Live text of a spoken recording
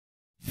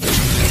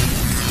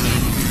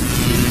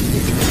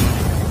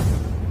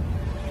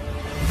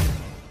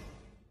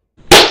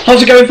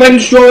How's it going,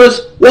 friends,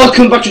 destroyers?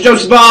 Welcome back to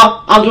Joseph's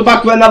Bar, and we're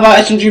back with another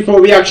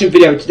Smg4 reaction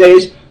video. Today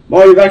is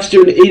Mario reacts to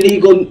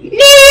illegal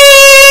Nintendo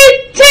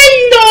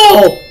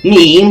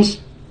memes.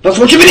 Let's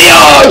watch a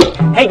video!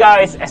 Hey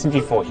guys,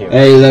 Smg4 here.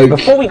 Hey Luke.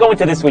 Before we go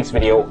into this week's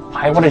video,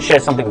 I want to share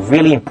something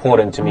really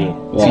important to me,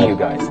 to you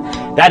guys.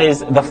 That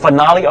is, the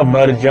finale of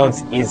Murder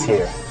Jones is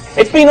here.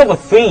 It's been over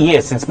 3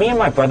 years since me and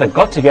my brother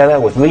got together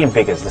with Liam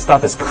Biggers to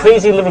start this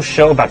crazy little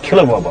show about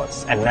killer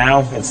robots, and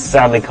now it's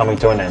sadly coming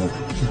to an end.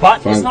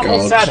 But it's not the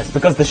saddest,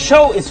 because the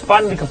show is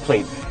finally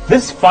complete.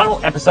 This final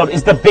episode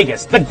is the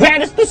biggest, the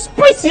grandest, the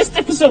spiciest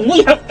episode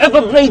we have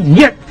ever made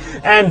yet!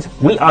 And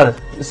we are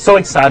so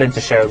excited to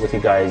share it with you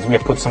guys. We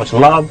have put so much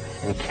love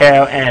and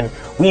care, and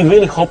we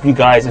really hope you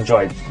guys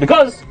enjoy it,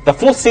 because the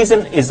full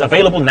season is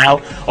available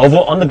now over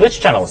on the Glitch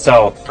channel,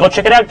 so go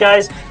check it out,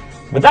 guys.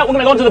 With that, we're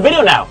gonna go into the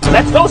video now.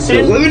 Let's go,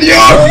 Sin!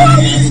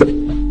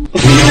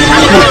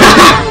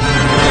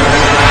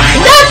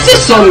 That's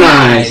just so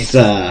nice!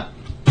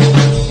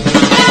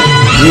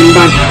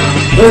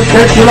 Let's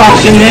get you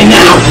off in there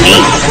now,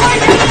 please!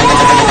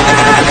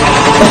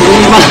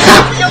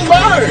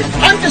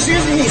 I'm just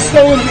using these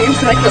stolen memes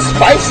to make the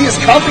spiciest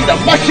coffee the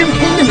Mushroom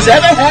Kingdom's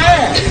ever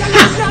had!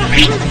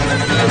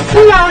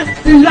 La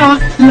la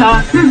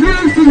la.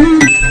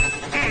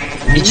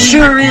 It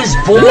sure is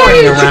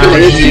boring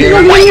around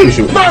here.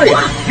 Mario,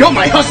 you're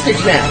my hostage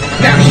now.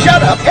 Now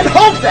shut up and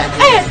hold that.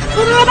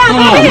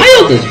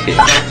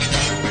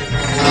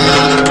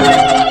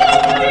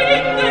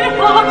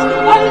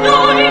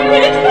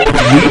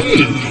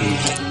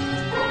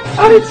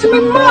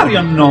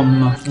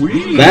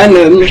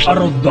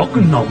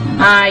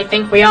 I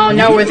think we all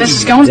know where this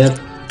is going.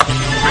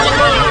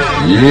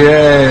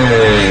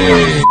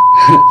 Yay!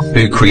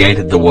 Who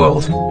created the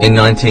world? In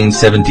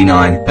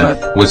 1979,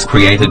 Earth was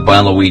created by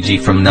Luigi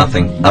from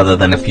nothing other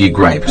than a few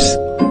grapes.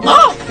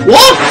 Oh!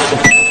 What?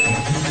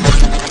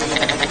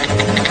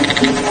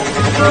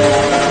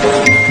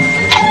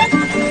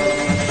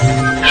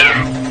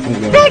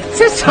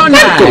 That's so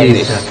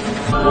nice!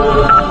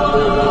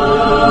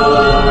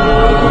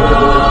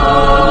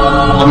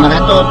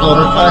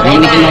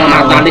 Anything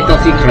on our little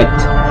secret?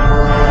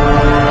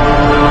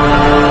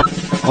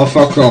 Oh,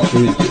 fuck off.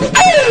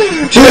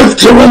 Shift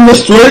to win the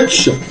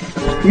switch!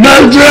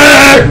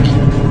 Magic!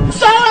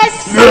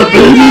 You're a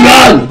baby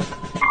man!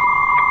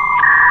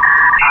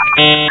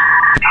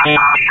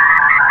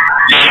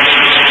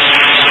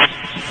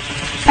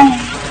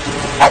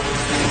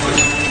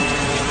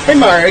 Hey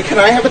Mario, can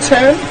I have a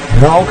turn?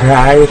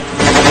 Okay.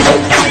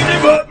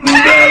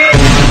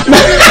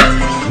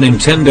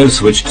 Nintendo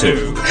Switch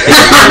 2.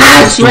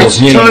 Switch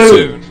 2!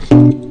 Soon.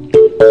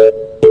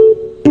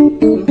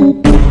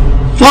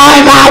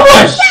 5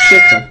 hours!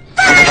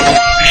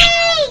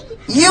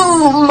 You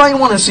might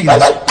want to see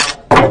this.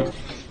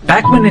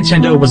 Back when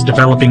Nintendo was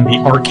developing the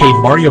arcade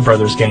Mario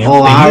Brothers game, they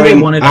knew they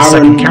wanted a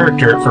second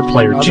character for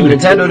player 2.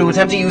 Nintendo to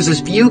attempt to use as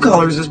few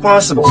colors as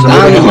possible. So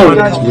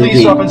guys,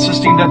 please stop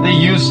insisting that they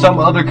use some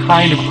other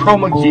kind of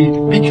chroma key,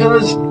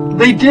 because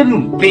they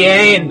didn't. The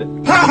end.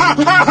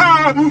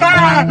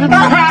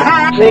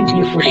 Thank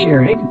you for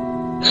sharing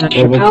such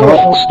a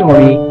powerful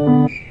story.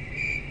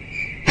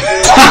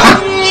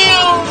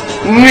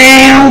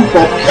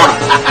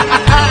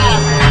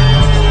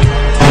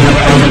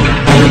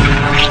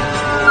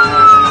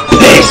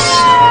 Piss!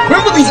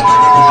 Where will these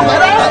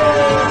let out?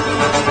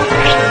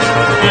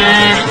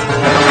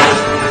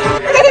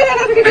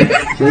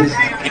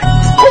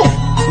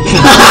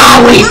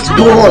 We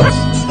sports!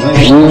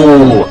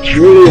 Oh,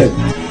 brilliant!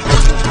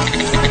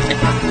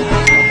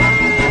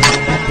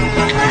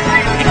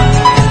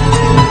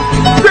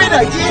 Great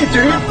idea,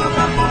 dude!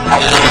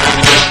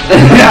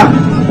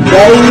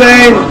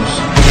 Rolling!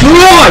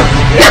 Right!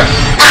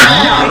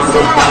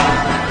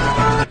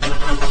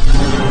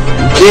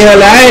 See you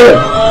later!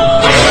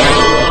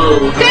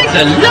 That's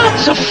a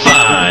lots of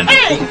fun.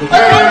 Hey, I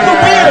got the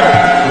wheel!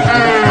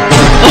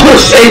 Oh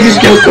shit, this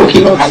girl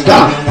Pokemon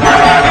stuff!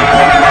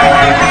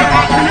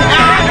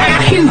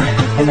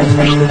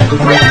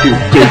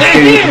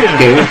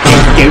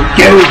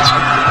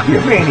 You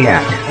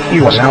maniac! He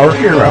was our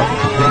hero.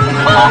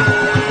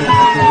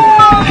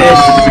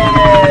 Piss!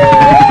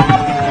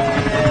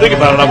 Think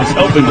about it, I was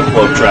helping to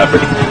flow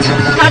traffic.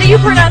 How do you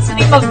pronounce the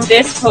name of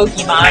this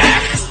Pokemon?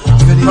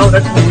 Oh,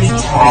 that's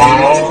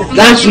Luigi.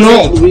 That's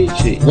not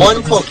Luigi.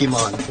 One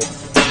Pokemon.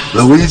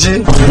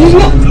 Luigi? He's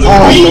not. Oh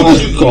my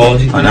god.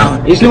 I know.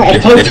 He's not a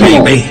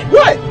Pokemon.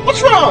 What?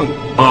 What's wrong?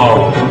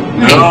 Oh,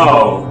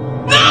 no.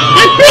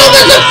 My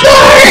brother's a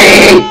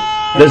furry!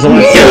 There's a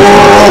lot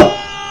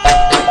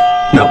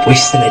No! Not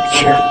wasting it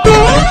here.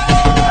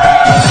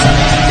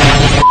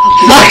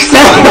 Fuck's I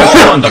was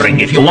that! wondering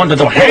if you wanted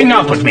to hang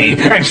out with me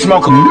and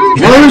smoke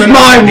Where's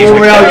my Mario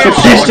to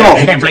piss off?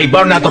 and play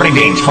Burnout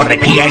Revenge for the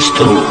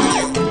PS2.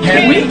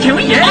 Can we?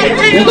 Yeah!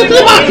 You got the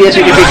back here so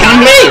you can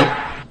be me!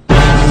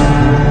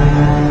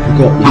 You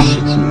got this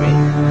shit to me.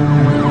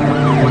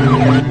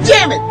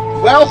 Damn it!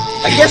 Well,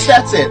 I guess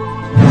that's it.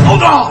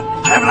 Hold on!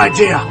 I have an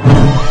idea!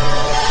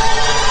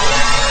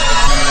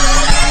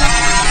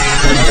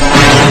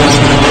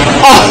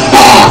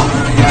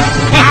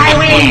 I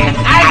win!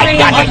 I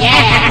got it,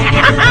 yeah!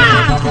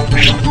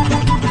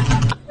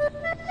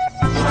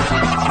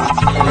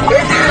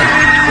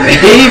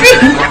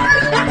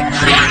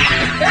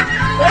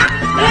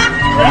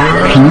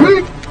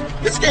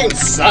 This game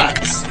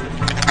sucks.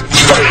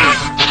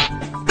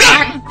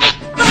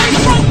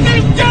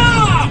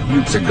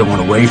 Youths are going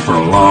away for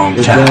a long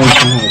time.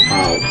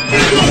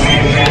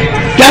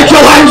 Get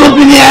your hands up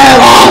in the air,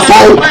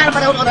 asshole!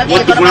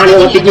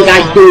 What did you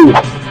guys do?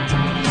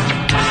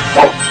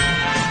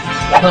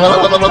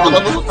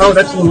 Oh,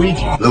 that's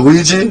Luigi.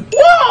 Luigi?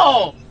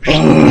 Whoa!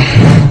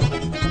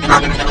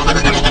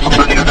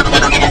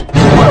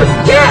 Oh,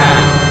 yeah!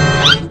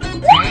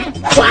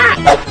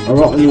 A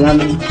rotten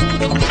lemon.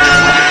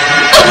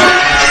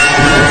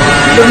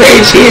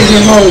 Luigi is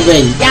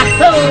moving!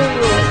 Yahoo!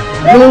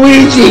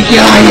 Luigi,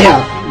 get on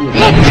here!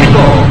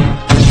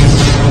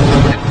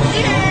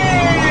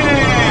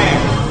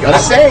 Gotta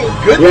say,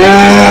 good thing.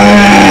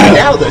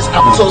 Now those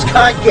assholes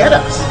can't get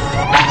us.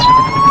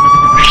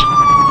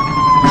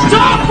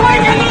 Stop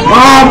breaking the law!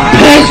 I'm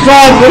pissed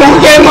off! We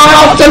don't get my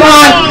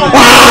Optimon!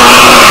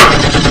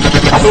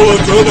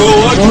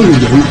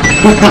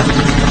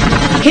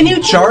 Can you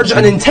charge a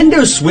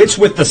Nintendo Switch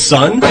with the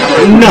sun?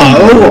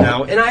 No!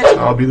 No, and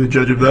I'll be the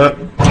judge of that.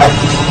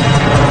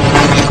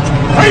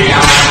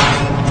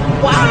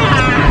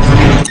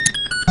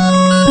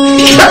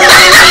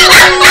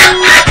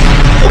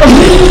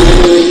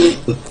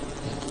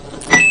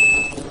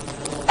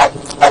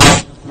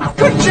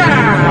 Good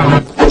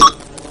job!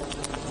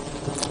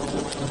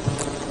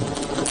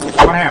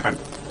 What happened?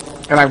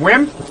 Did I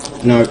win?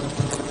 No.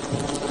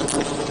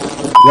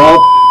 Well.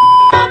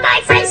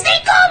 My friends, they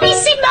call me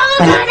Simone,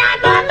 but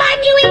I'm on my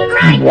mewing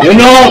grind. You're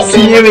not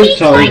mewing,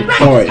 sorry.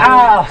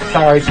 Oh,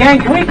 sorry. Gang,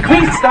 can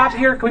we stop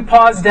here? Can we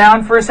pause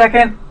down for a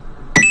second?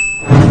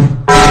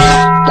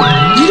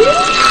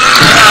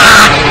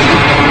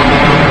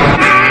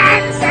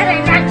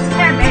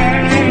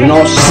 You're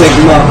not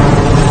Sigma.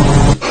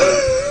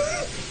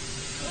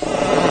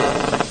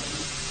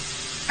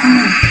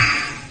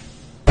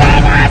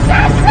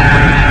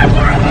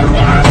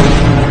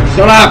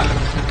 Shut up!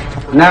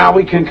 Now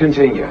we can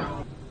continue.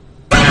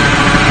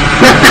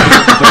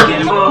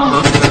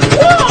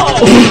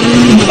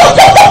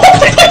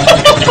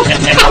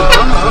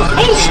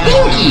 Hey,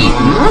 Stinky!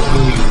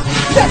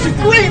 That's a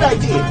great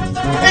idea!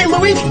 Hey,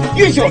 Luigi,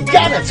 use your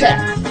gun attack!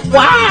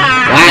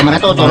 Wow!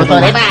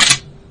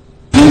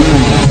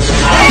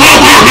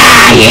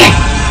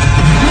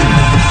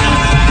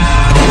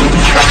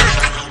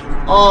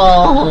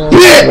 Oh!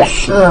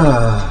 Bitch!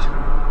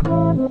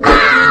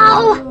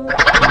 Ow!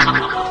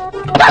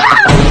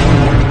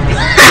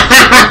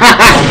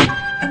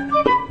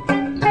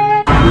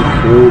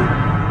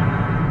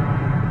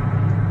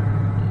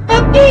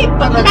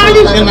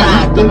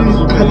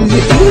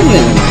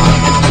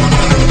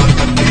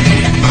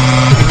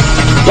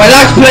 Well,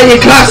 that's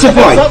playing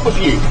classified. What's up with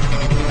you?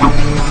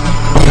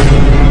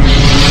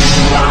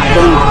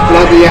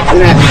 Bloody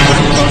FNF.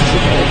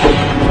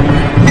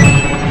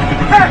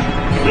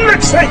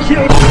 Looks like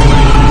you.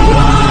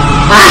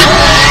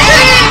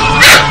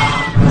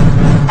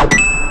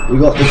 We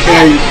got the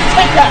train.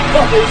 Take that,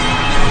 fuckers!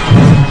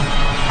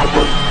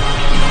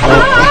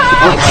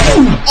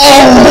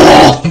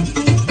 Oh!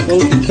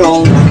 Donkey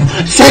Kong.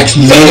 6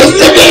 minutes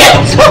a minute!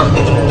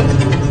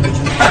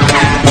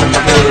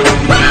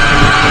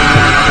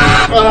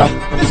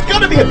 There's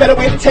gotta be a better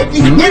way to take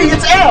these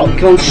idiots out!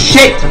 Kong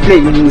shit,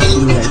 please.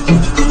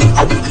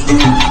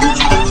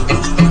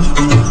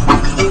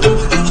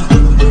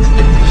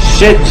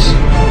 Shit.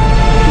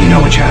 You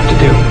know what you have to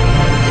do.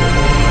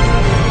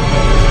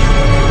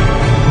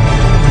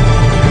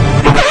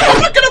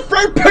 Look at him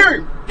throw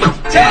poo!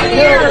 10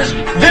 years!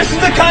 This is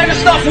the kind of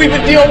stuff we've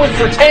been dealing with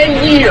for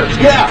 10 years!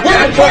 Yeah,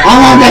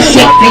 I'm on the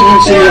shit thing.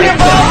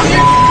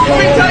 Let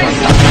me tell you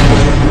something!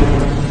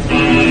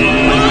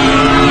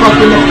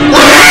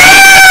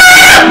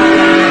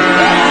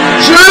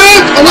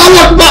 Shoot! Allah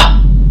Akbar!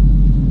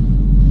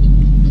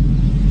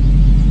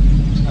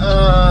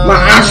 My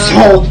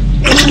asshole!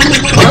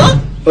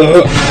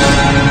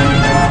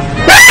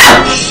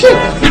 Shit!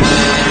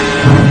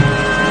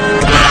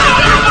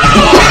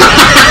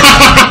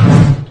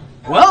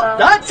 Well,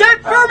 that's it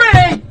for me!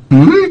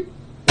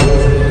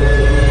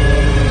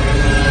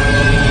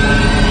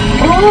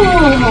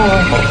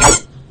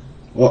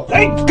 What?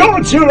 Thank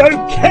God you're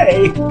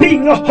okay.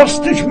 Being a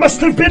hostage must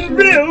have been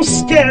real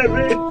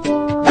scary.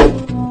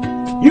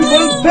 You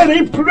were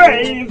very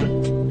brave.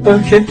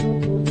 Okay.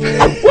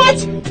 What?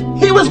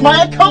 He was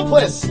my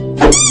accomplice!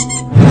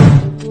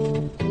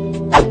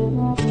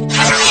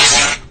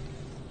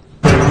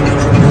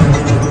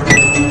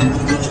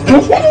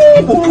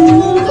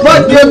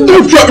 What did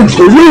do something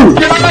to you?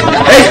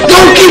 Hey,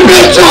 donkey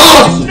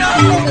bitches!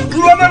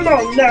 Run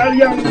along now,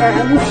 young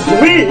man.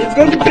 We've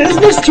got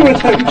business to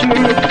attend to.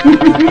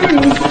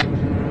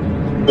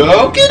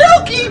 Okie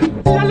dokie!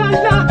 La la la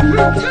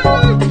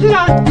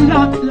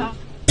la la.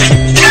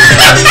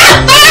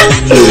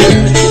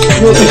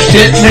 What the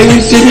shit, man?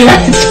 You see me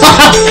at the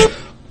top?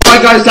 I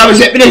Alright guys, that was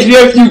it for this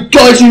video. If you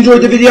guys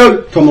enjoyed the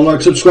video, comment,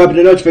 like, subscribe, and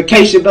the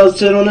notification bells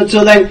turn on.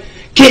 Until then,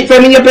 keep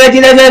framing your bloody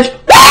letters.